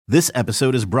This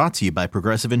episode is brought to you by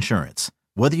Progressive Insurance.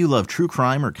 Whether you love true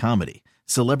crime or comedy,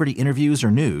 celebrity interviews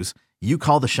or news, you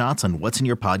call the shots on what's in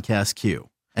your podcast queue.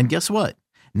 And guess what?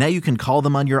 Now you can call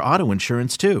them on your auto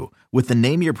insurance too with the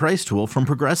Name Your Price tool from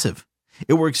Progressive.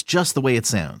 It works just the way it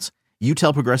sounds. You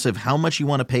tell Progressive how much you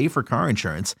want to pay for car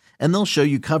insurance, and they'll show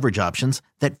you coverage options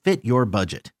that fit your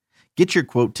budget. Get your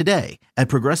quote today at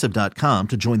Progressive.com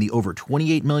to join the over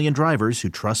 28 million drivers who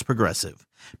trust Progressive.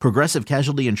 Progressive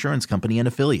Casualty Insurance Company and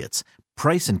Affiliates.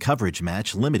 Price and coverage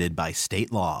match limited by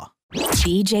state law.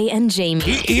 BJ and Jamie.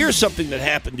 Here's something that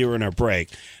happened during our break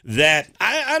that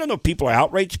I don't know if people are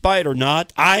outraged by it or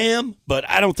not. I am, but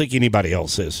I don't think anybody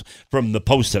else is from the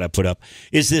post that I put up.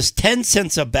 Is this 10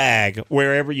 cents a bag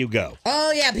wherever you go?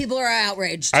 Oh, yeah, people are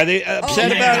outraged. Are they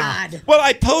upset about it? Well,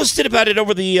 I posted about it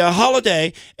over the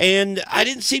holiday, and I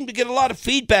didn't seem to get a lot of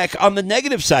feedback on the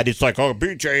negative side. It's like, oh,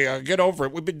 BJ, get over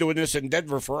it. We've been doing this in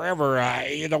Denver forever.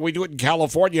 We do it in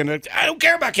California, and I don't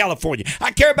care about California.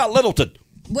 I care about Littleton.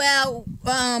 Well,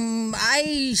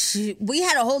 we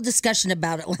had a whole discussion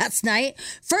about it last night.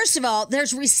 First of all,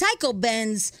 there's recycle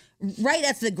bins right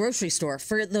at the grocery store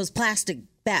for those plastic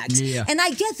bags. Yeah. And I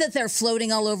get that they're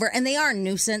floating all over, and they are a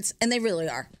nuisance, and they really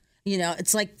are. You know,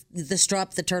 it's like the straw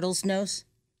up the turtle's nose.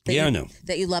 I know.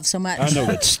 That you love so much. I know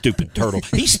that stupid turtle.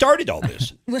 He started all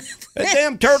this. That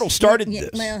damn turtle started this.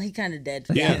 Well, he kind of did.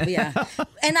 Yeah.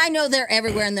 And I know they're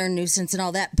everywhere, and they're a nuisance and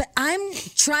all that, but I'm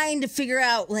trying to figure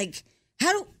out, like,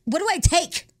 what do I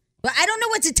take? Well, I don't know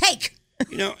what to take.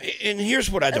 You know, and here's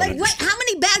what I don't understand. How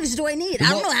many bags do I need? I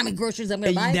don't know how many groceries I'm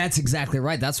going to buy. That's exactly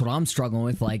right. That's what I'm struggling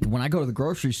with. Like, when I go to the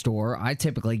grocery store, I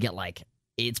typically get,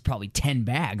 it's probably 10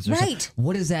 bags. Or right. So.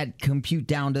 What does that compute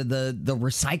down to the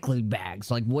recycling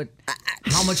bags? Like, what?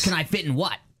 How much can I fit in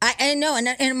what? I know, and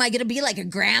am I going to be like a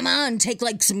grandma and take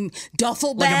some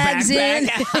duffel bags in?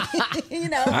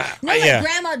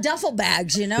 Grandma duffel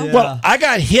bags, Yeah. Well, I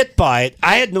got hit by it.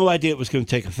 I had no idea it was going to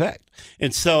take effect.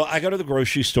 And so I go to the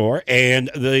grocery store, and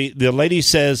the lady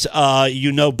says,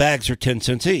 bags are 10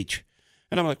 cents each.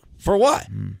 And I'm like, for what?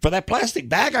 For that plastic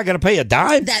bag, I got to pay a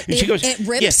dime? And she goes, it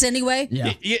rips anyway?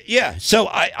 Yeah. Yeah. So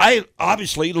I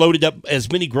obviously loaded up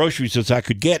as many groceries as I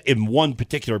could get in one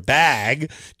particular bag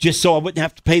just so I wouldn't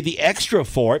have to pay the extra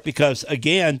for it because,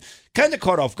 again, kind of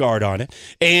caught off guard on it.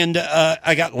 And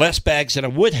I got less bags than I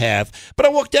would have. But I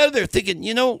walked out of there thinking,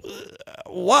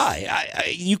 why?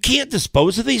 You can't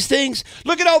dispose of these things?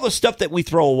 Look at all the stuff that we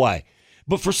throw away.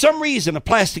 But for some reason, a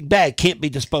plastic bag can't be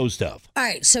disposed of. All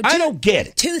right, so I don't get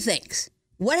it. Two things.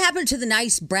 What happened to the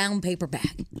nice brown paper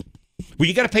bag? Well,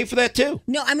 you got to pay for that too.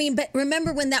 No, I mean, but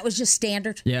remember when that was just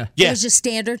standard? Yeah. It was just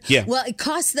standard? Yeah. Well, it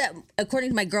cost them, according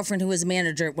to my girlfriend who was a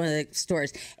manager at one of the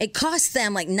stores, it cost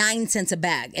them like 9 cents a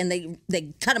bag, and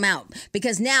they cut them out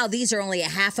because now these are only a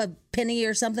half a penny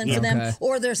or something for them,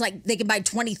 or there's they can buy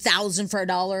 20,000 for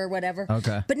 $1 or whatever.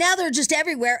 Okay. But now they're just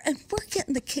everywhere, and we're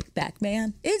getting the kickback,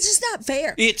 man. It's just not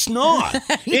fair. It's not.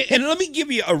 And let me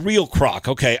give you a real crock.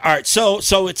 Okay. All right. So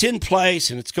it's in place,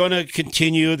 and it's going to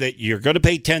continue that you're going to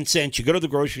pay 10 cents. You go to the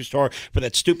grocery store for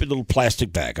that stupid little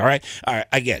plastic bag. All right.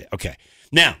 I get it. Okay.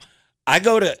 Now I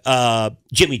go to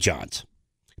Jimmy John's.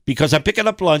 Because I pick it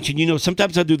up lunch, and,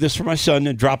 sometimes I do this for my son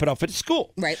and drop it off at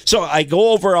school. Right. So I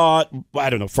go over on,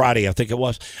 Friday, I think it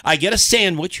was. I get a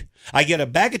sandwich, I get a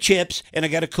bag of chips, and I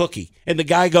get a cookie. And the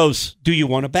guy goes, do you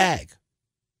want a bag?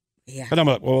 Yeah. And I'm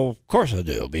like, well, of course I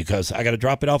do, because I got to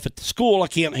drop it off at the school. I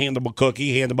can't hand him a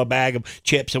cookie, hand him a bag of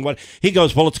chips and what. He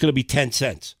goes, well, it's going to be 10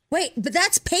 cents. Wait, but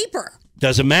that's paper.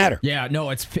 Doesn't matter. Yeah, no,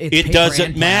 it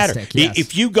doesn't matter. Plastic, yes.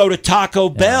 If you go to Taco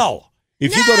Bell.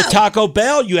 If you go to Taco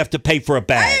Bell, you have to pay for a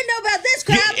bag. I didn't know about this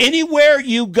crap. Anywhere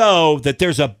you go that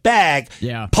there's a bag,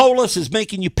 yeah. Polis is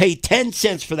making you pay 10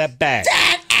 cents for that bag.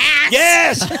 That ass!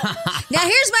 Yes! Now,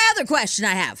 here's my other question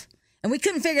I have, and we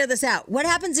couldn't figure this out. What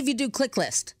happens if you do click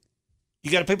list? You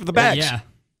got to pay for the bags. Yeah.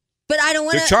 But I don't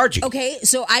want to. They're charging. Okay,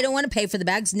 so I don't want to pay for the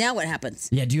bags. Now what happens?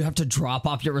 Yeah, do you have to drop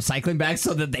off your recycling bags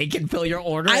so that they can fill your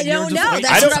order? I don't know.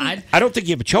 I don't think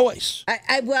you have a choice.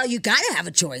 Well, you got to have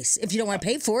a choice if you don't want to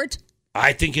pay for it.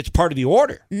 I think it's part of the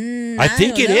order. I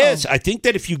think it is. I think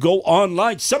that if you go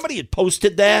online, somebody had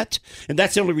posted that, and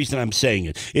that's the only reason I'm saying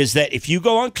it, is that if you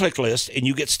go on ClickList and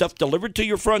you get stuff delivered to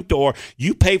your front door,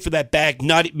 you pay for that bag,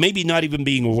 maybe not even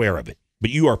being aware of it,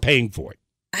 but you are paying for it.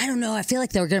 I don't know. I feel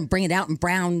like they were going to bring it out in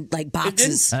brown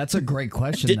boxes. That's a great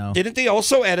question, though. Didn't they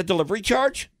also add a delivery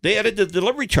charge? They added the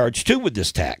delivery charge, too, with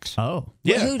this tax. Oh.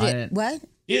 Yeah. Who did? What?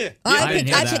 Yeah. I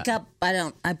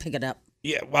pick it up.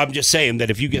 Yeah, well, I'm just saying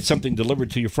that if you get something delivered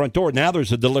to your front door, now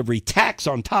there's a delivery tax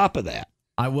on top of that.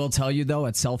 I will tell you, though,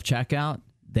 at self-checkout,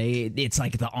 it's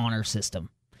like the honor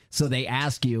system. So they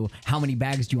ask you, how many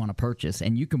bags do you want to purchase?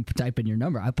 And you can type in your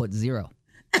number. I put 0.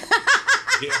 0.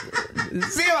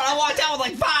 I walked out with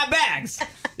like 5 bags.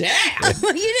 Yeah.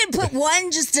 You didn't put one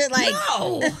just to like. No.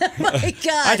 Oh my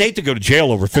God. I'd hate to go to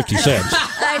jail over 50 cents.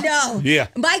 I know. Yeah.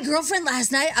 My girlfriend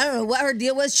last night, I don't know what her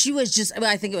deal was. She was just,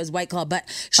 I think it was White Claw, but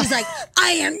she's like,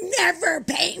 I am never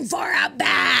paying for a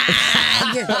bag.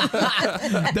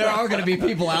 There are going to be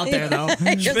people out there, though.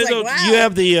 Just Spindle, like, wow. you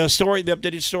have the story, the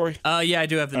updated story? Yeah, I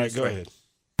do have the All news right, go story. ahead.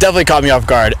 Definitely caught me off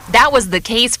guard. That was the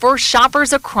case for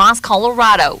shoppers across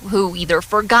Colorado who either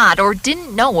forgot or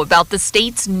didn't know about the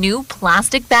state's new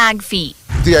plastic bag fee.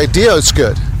 The idea is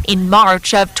good. In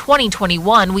March of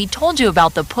 2021, we told you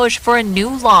about the push for a new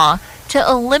law to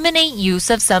eliminate use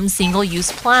of some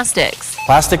single-use plastics.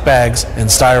 Plastic bags and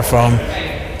styrofoam,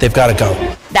 they've got to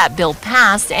go. That bill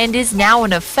passed and is now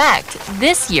in effect.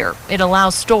 This year, it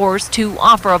allows stores to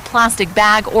offer a plastic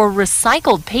bag or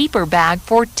recycled paper bag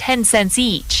for 10 cents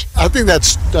each. I think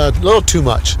that's a little too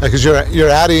much because you're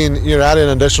adding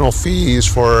additional fees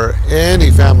for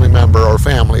any family member or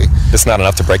family. It's not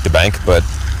enough to break the bank, but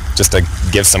just to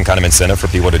give some kind of incentive for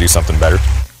people to do something better.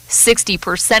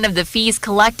 60% of the fees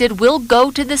collected will go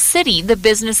to the city the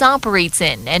business operates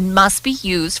in and must be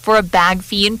used for a bag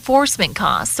fee enforcement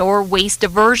costs or waste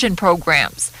diversion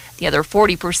programs. The other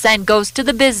 40% goes to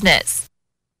the business.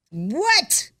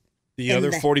 What? The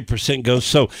other 40% goes.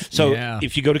 So Yeah.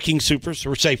 if you go to King Supers or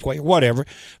Safeway or whatever,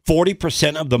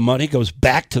 40% of the money goes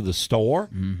back to the store.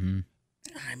 Mm-hmm.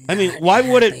 I mean, why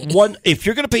would if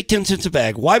you're going to pay 10 cents a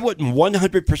bag, why wouldn't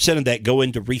 100% of that go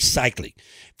into recycling,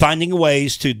 finding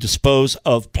ways to dispose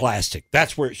of plastic?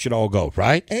 That's where it should all go,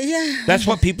 right? Yeah. That's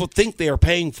what people think they are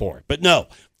paying for. But no,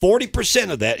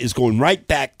 40% of that is going right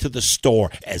back to the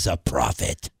store as a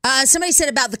profit. Somebody said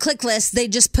about the click list, they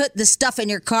just put the stuff in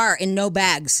your car in no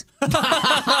bags. Yes,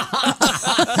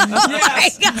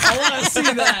 I want to see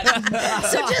that.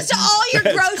 So just all your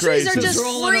groceries are crazy. just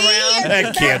Rolling free. around. and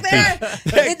That can't back be. there.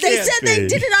 That They can't said they be.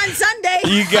 did it on Sunday.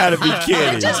 You got to be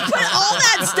kidding. Just put all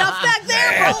that stuff back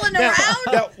there rolling around.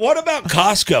 Now, what about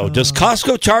Costco? Does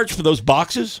Costco charge for those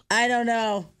boxes? I don't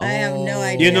know. I have no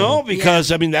idea. You know,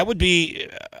 because I mean that would be,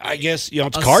 I guess,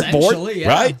 it's cardboard, Essentially, yeah.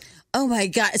 right? Oh my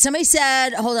God. Somebody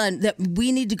said, hold on, that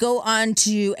we need to go on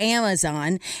to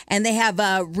Amazon and they have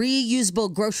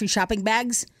reusable grocery shopping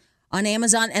bags on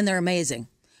Amazon and they're amazing.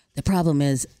 The problem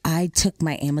is I took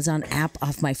my Amazon app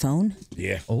off my phone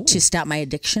Yeah. to stop my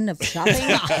addiction of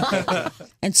shopping.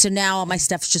 And so now all my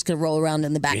stuff's just going to roll around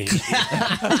in the back.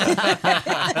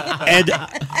 And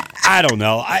I don't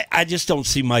know. I just don't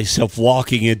see myself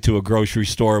walking into a grocery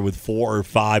store with 4 or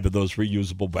 5 of those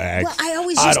reusable bags. Well, I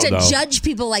always used to don't know. judge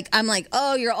people like, I'm like,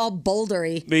 oh, you're all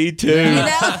bouldery. Me too.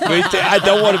 know? Me too. I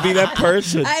don't want to be that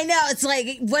person. I know. It's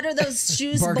like, what are those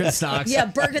shoes? Birkenstocks.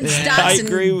 Yeah, Birkenstocks I and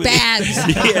agree with you. bags.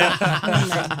 Yeah. Oh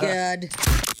my God.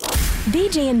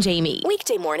 BJ and Jamie.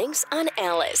 Weekday mornings on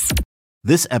Alice.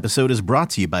 This episode is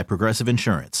brought to you by Progressive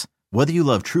Insurance. Whether you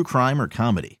love true crime or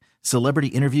comedy, celebrity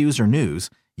interviews or news,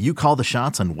 you call the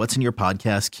shots on what's in your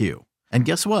podcast queue. And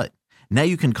guess what? Now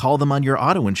you can call them on your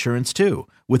auto insurance too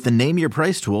with the Name Your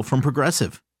Price tool from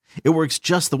Progressive. It works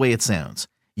just the way it sounds.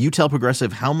 You tell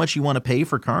Progressive how much you want to pay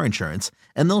for car insurance,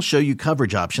 and they'll show you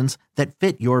coverage options that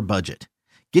fit your budget.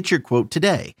 Get your quote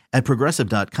today at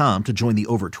Progressive.com to join the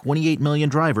over 28 million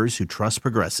drivers who trust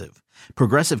Progressive.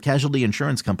 Progressive Casualty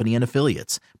Insurance Company and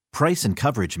Affiliates. Price and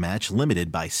coverage match limited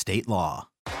by state law.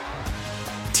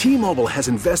 T-Mobile has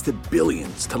invested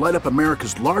billions to light up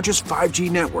America's largest 5G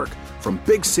network, from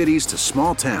big cities to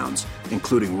small towns,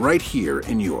 including right here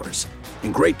in yours.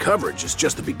 And great coverage is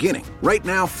just the beginning. Right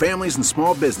now, families and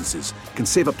small businesses can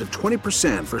save up to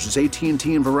 20% versus AT&T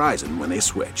and Verizon when they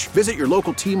switch. Visit your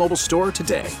local T-Mobile store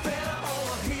today.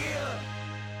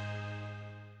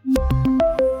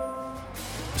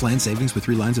 Plan savings with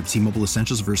 3 lines of T-Mobile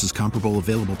Essentials versus comparable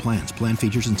available plans. Plan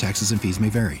features and taxes and fees may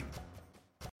vary.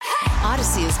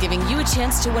 Odyssey is giving you a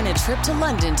chance to win a trip to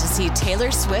London to see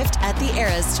Taylor Swift at the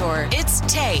Eras Tour. It's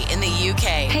Tay in the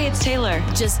UK. Hey, it's Taylor.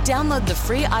 Just download the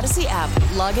free Odyssey app,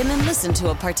 log in and listen to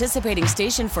a participating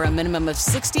station for a minimum of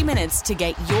 60 minutes to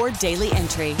get your daily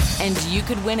entry. And you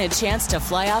could win a chance to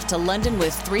fly off to London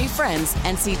with 3 friends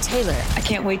and see Taylor. I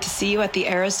can't wait to see you at the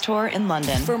Eras Tour in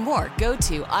London. For more, go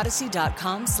to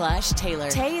odyssey.com/Taylor.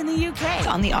 Tay in the UK. It's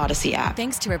on the Odyssey app.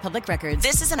 Thanks to Republic Records.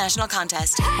 This is a national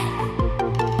contest.